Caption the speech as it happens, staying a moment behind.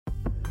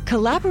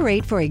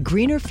Collaborate for a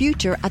greener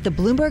future at the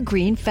Bloomberg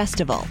Green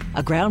Festival,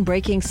 a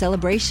groundbreaking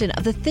celebration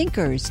of the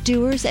thinkers,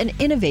 doers, and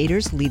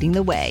innovators leading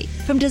the way.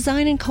 From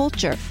design and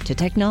culture to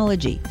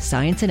technology,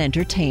 science, and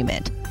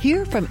entertainment.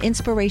 Hear from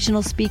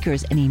inspirational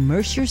speakers and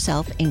immerse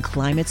yourself in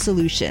climate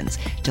solutions.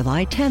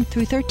 July 10th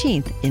through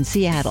 13th in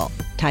Seattle.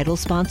 Title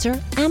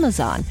sponsor,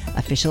 Amazon.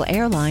 Official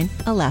airline,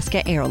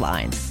 Alaska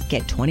Airlines.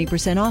 Get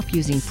 20% off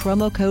using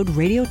promo code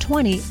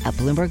Radio20 at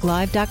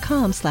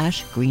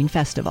BloombergLive.com/Green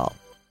Festival.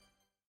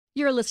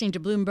 You're listening to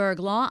Bloomberg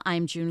Law.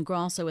 I'm June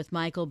Grosso with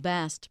Michael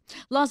Best.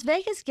 Las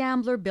Vegas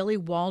gambler Billy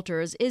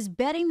Walters is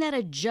betting that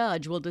a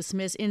judge will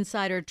dismiss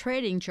insider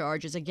trading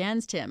charges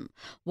against him.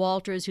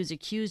 Walters, who's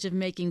accused of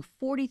making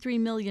 $43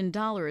 million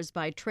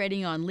by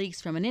trading on leaks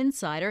from an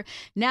insider,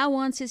 now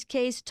wants his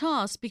case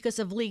tossed because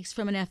of leaks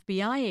from an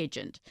FBI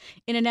agent.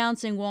 In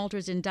announcing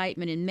Walters'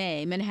 indictment in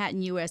May,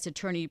 Manhattan U.S.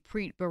 Attorney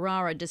Preet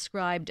Bharara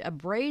described a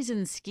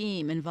brazen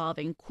scheme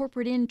involving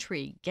corporate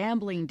intrigue,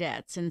 gambling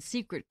debts, and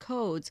secret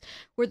codes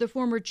where the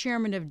former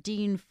chairman of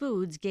Dean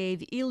Foods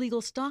gave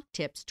illegal stock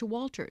tips to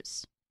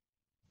Walters.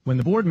 When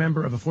the board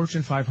member of a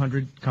Fortune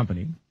 500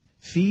 company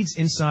feeds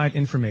inside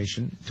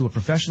information to a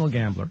professional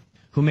gambler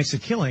who makes a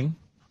killing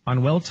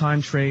on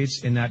well-timed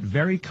trades in that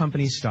very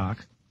company's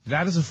stock,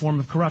 that is a form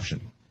of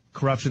corruption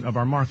of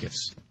our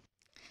markets.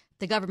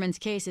 The government's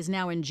case is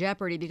now in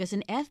jeopardy because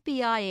an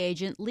FBI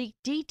agent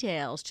leaked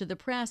details to the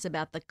press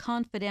about the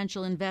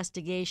confidential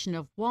investigation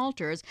of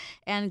Walters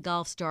and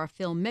golf star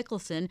Phil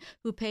Mickelson,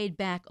 who paid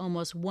back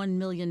almost $1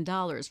 million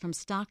from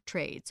stock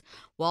trades.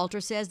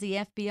 Walters says the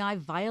FBI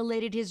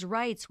violated his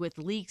rights with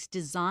leaks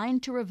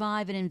designed to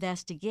revive an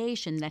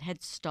investigation that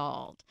had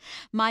stalled.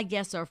 My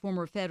guests are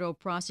former federal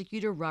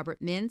prosecutor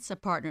Robert Mintz, a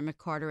partner at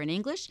McCarter and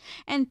English,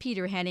 and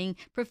Peter Henning,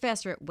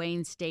 professor at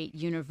Wayne State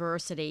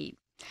University.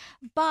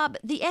 Bob,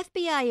 the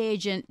FBI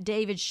agent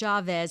David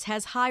Chavez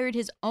has hired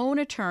his own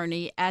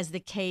attorney as the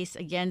case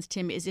against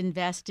him is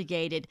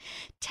investigated.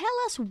 Tell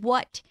us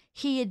what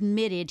he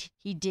admitted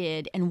he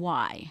did and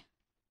why.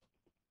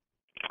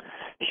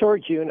 Sure,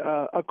 June.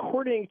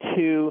 According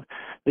to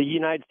the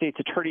United States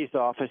Attorney's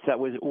Office that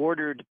was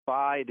ordered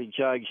by the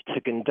judge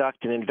to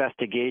conduct an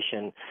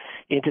investigation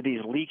into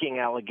these leaking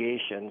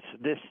allegations,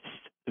 this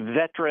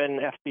veteran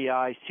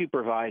FBI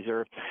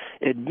supervisor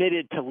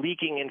admitted to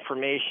leaking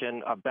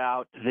information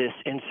about this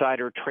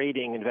insider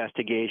trading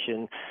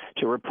investigation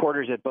to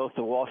reporters at both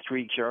the Wall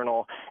Street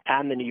Journal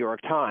and the New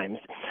York Times.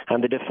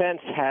 And the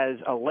defense has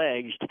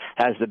alleged,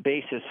 as the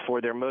basis for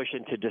their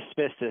motion to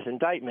dismiss this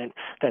indictment,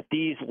 that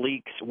these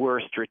leaks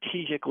were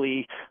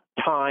strategically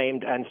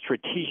timed and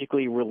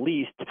strategically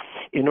released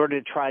in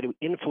order to try to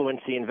influence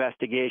the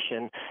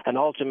investigation and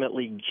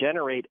ultimately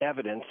generate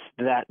evidence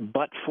that,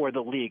 but for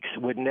the leaks,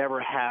 would never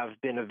have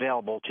been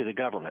available to the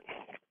government.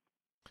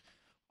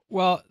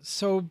 Well,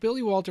 so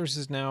Billy Walters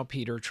is now,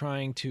 Peter,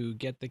 trying to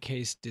get the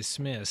case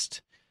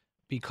dismissed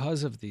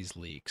because of these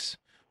leaks.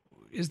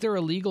 Is there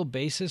a legal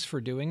basis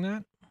for doing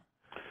that?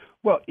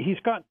 Well, he's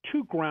got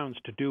two grounds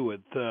to do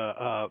it.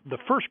 The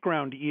first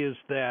ground is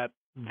that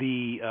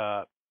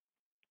the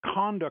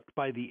conduct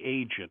by the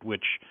agent,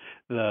 which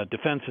the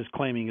defense is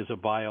claiming is a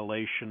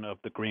violation of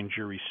the grand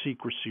jury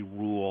secrecy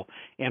rule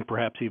and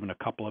perhaps even a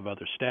couple of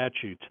other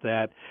statutes,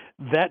 that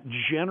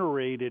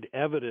generated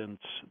evidence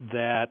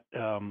that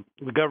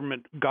the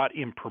government got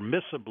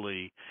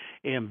impermissibly,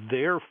 and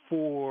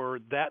therefore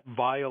that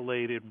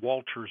violated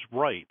Walters'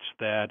 rights,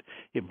 that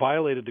it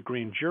violated the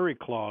grand jury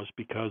clause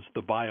because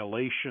the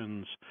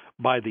violations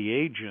by the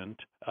agent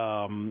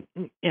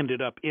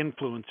ended up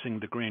influencing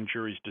the grand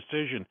jury's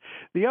decision.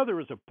 The other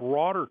is a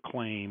broader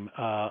claim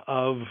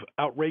of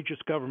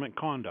outrageous government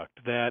conduct,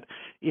 that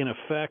in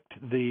effect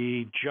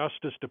the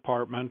Justice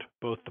Department,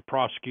 both the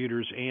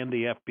prosecutors and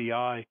the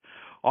FBI,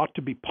 ought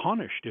to be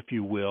punished, if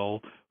you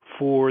will,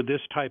 for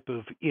this type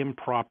of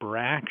improper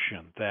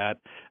action, that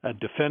a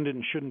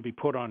defendant shouldn't be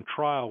put on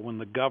trial when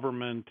the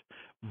government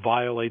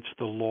violates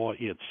the law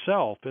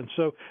itself. And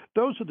so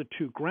those are the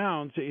two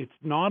grounds. It's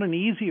not an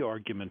easy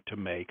argument to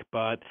make,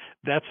 but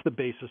that's the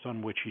basis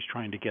on which he's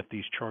trying to get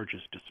these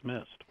charges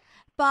dismissed.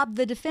 Bob,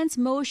 the defense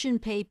motion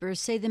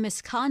papers say the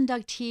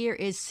misconduct here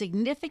is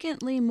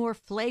significantly more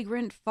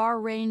flagrant,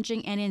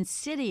 far-ranging, and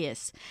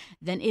insidious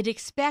than it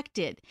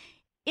expected.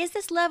 Is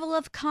this level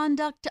of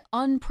conduct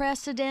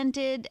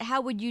unprecedented? How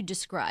would you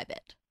describe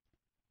it?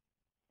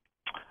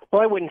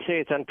 Well, I wouldn't say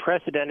it's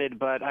unprecedented,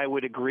 but I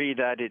would agree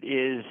that it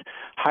is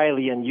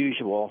highly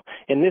unusual.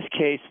 In this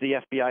case, the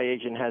FBI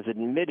agent has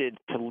admitted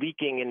to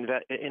leaking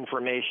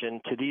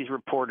information to these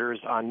reporters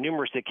on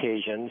numerous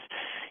occasions.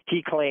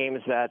 He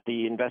claims that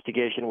the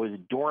investigation was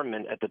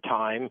dormant at the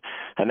time,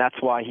 and that's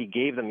why he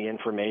gave them the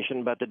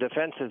information. But the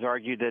defense has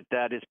argued that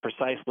that is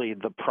precisely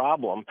the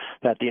problem,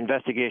 that the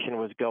investigation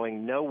was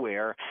going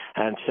nowhere,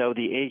 and so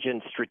the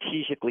agent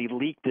strategically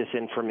leaked this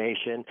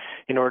information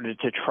in order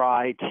to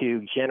try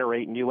to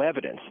generate new new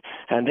evidence.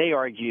 And they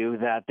argue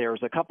that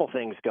there's a couple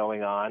things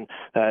going on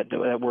that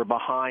were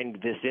behind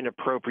this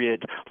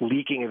inappropriate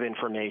leaking of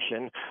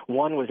information.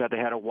 One was that they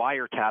had a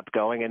wiretap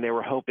going, and they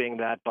were hoping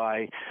that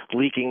by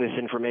leaking this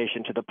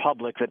information to the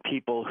public, that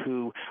people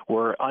who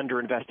were under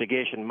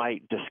investigation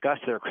might discuss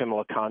their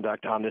criminal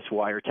conduct on this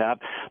wiretap.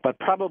 But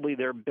probably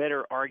their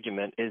better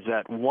argument is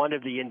that one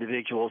of the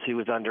individuals who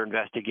was under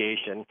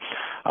investigation,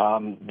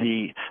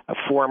 the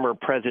former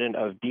president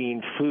of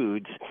Dean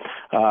Foods,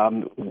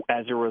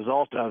 as a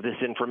result of this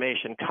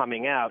information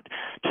coming out,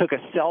 took a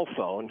cell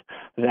phone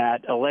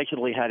that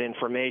allegedly had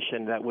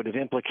information that would have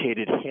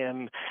implicated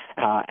him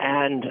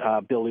and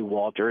Billy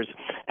Walters,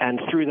 and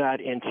threw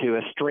that into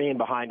a stream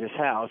behind his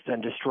house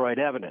and destroyed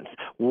evidence.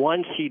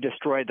 Once he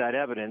destroyed that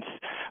evidence,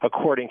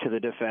 according to the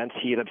defense,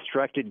 he had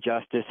obstructed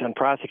justice, and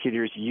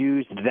prosecutors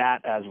used that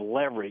as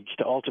leverage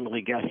to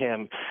ultimately get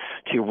him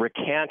to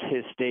recant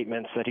his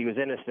statements that he was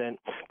innocent,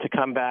 to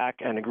come back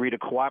and agree to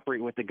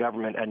cooperate with the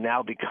government, and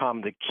now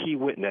become the key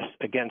witness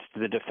against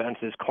the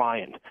defense's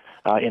client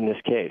in this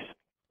case.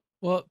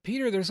 Well,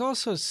 Peter, there's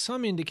also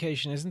some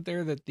indication, isn't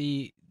there, that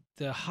the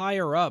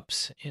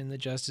higher-ups in the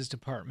Justice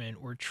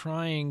Department were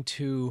trying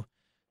to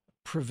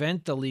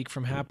prevent the leak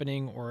from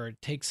happening or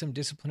take some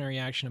disciplinary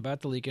action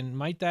about the leak, and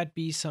might that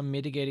be some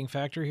mitigating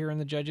factor here in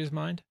the judge's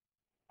mind?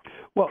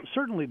 Well,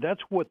 certainly that's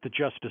what the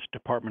Justice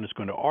Department is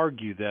going to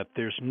argue, that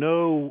there's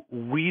no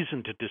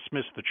reason to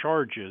dismiss the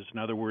charges. In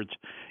other words,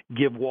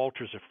 give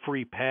Walters a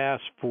free pass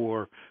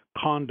for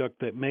conduct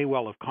that may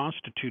well have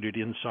constituted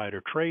insider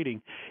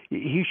trading.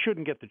 He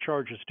shouldn't get the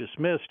charges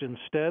dismissed.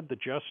 Instead, the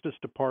Justice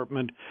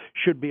Department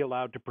should be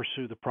allowed to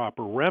pursue the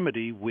proper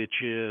remedy,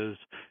 which is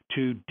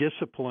to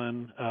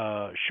discipline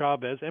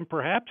Chavez and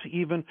perhaps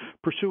even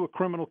pursue a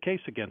criminal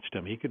case against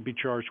him. He could be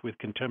charged with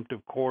contempt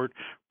of court,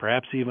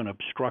 perhaps even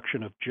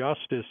obstruction of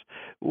justice.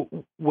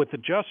 What the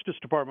Justice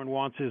Department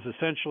wants is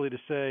essentially to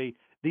say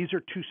these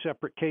are two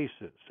separate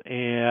cases,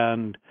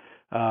 and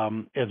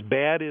as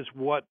bad as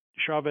what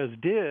Chavez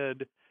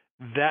did,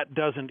 that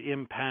doesn't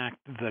impact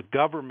the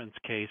government's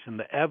case and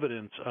the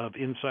evidence of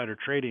insider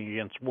trading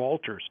against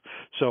Walters.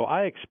 So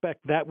I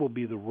expect that will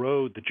be the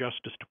road the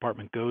Justice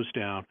Department goes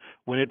down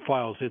when it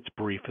files its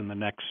brief in the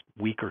next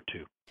week or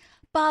two.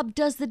 Bob,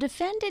 does the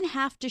defendant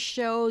have to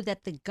show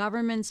that the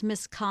government's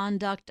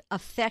misconduct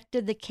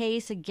affected the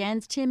case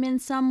against him in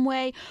some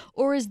way,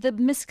 or is the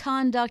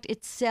misconduct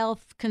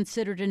itself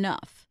considered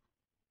enough?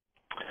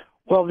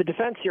 Well, the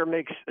defense here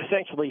makes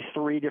essentially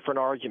three different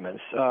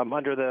arguments.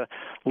 Under the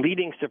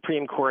leading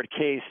Supreme Court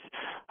case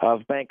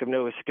of Bank of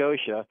Nova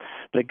Scotia,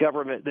 the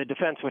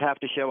defense would have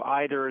to show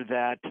either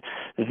that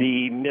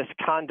the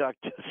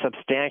misconduct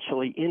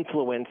substantially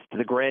influenced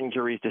the grand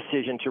jury's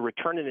decision to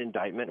return an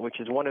indictment, which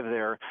is one of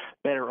their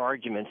better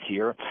arguments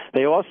here.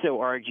 They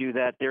also argue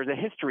that there's a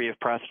history of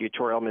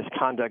prosecutorial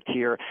misconduct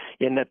here,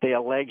 in that they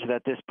allege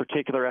that this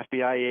particular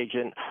FBI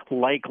agent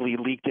likely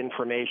leaked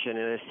information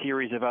in a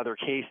series of other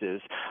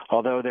cases,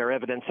 although their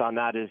evidence on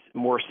that is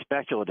more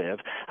speculative.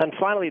 And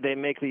finally, they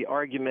make the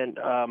argument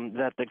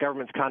that the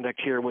government's conduct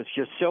here was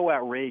just so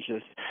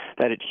outrageous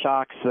that it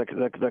shocks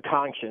the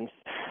conscience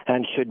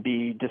and should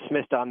be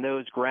dismissed on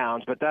those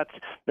grounds. But that's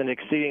an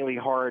exceedingly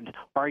hard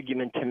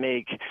argument to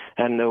make.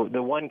 And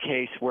the one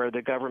case where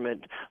the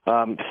government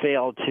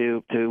failed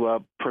to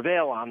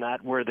prevail on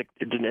that, where the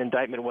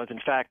indictment was in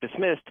fact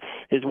dismissed,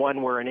 is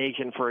one where an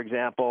agent, for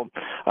example,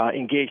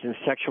 engaged in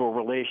sexual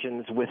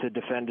relations with a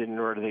defendant in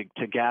order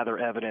to gather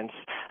evidence.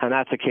 And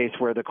that's a case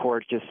where the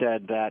court just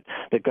said that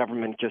the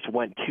government just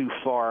went too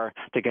far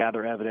to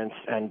gather evidence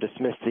and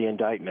dismissed the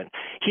indictment.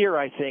 Here,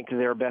 I think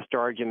their best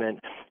argument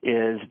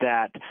is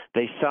that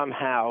they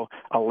somehow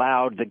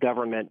allowed the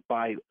government,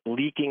 by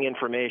leaking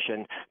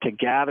information, to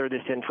gather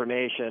this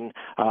information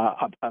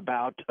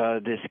about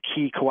this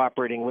key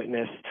cooperating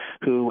witness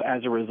who,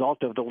 as a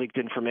result of the leaked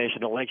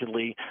information,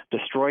 allegedly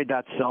destroyed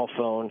that cell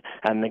phone,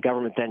 and the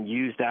government then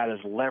used that as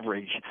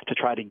leverage to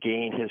try to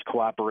gain his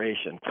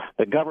cooperation.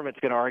 The government's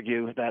going to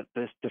argue that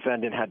this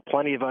defendant had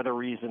plenty of other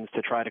reasons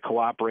to try to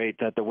cooperate,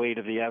 that the weight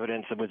of the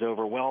evidence was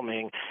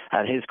overwhelming,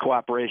 and his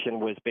cooperation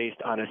was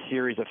based on a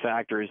series of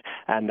factors,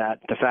 and that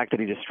the fact that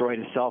he destroyed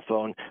his cell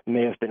phone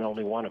may have been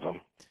only one of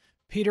them.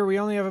 Peter, we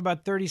only have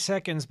about 30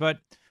 seconds, but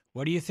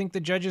what do you think the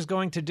judge is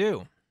going to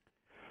do?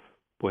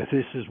 Boy,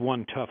 this is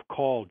one tough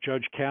call.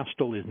 Judge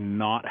Castle is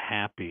not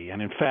happy,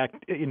 and in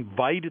fact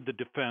invited the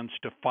defense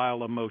to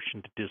file a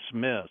motion to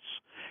dismiss.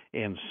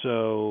 And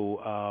so,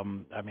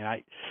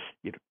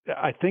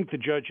 I think the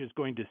judge is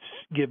going to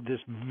give this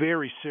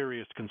very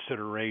serious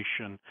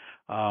consideration.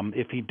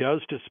 If he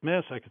does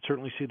dismiss, I could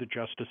certainly see the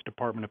Justice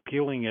Department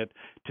appealing it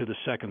to the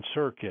Second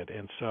Circuit.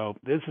 And so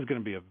this is going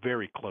to be a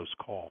very close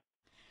call.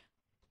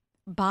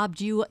 Bob,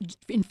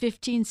 in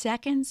 15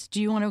 seconds,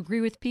 do you want to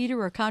agree with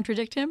Peter or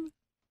contradict him?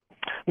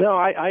 No,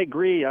 I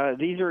agree.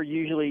 These are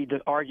usually the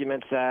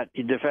arguments that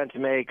the defense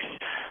makes.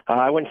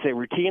 I wouldn't say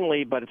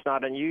routinely, but it's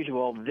not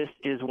unusual. This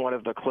is one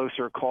of the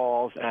closer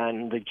calls,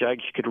 and the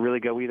judge could really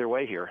go either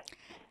way here.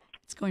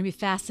 It's going to be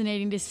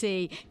fascinating to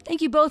see.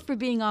 Thank you both for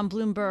being on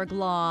Bloomberg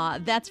Law.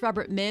 That's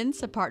Robert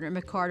Mintz, a partner at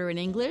McCarter in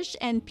English,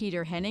 and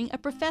Peter Henning, a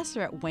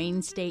professor at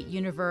Wayne State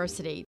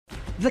University.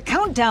 The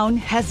countdown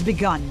has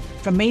begun.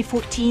 From May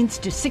 14th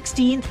to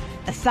 16th,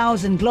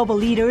 1,000 global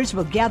leaders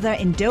will gather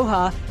in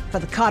Doha for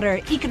the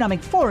Qatar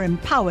Economic Forum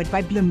powered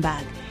by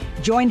Bloomberg.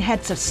 Join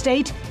heads of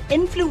state,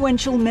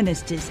 influential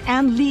ministers,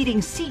 and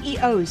leading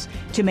CEOs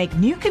to make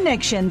new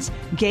connections,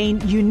 gain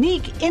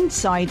unique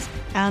insights,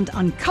 and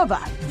uncover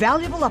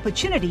valuable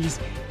opportunities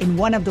in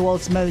one of the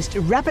world's most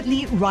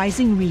rapidly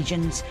rising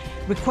regions.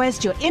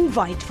 Request your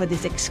invite for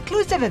this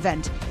exclusive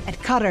event at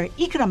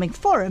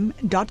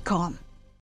QatarEconomicForum.com.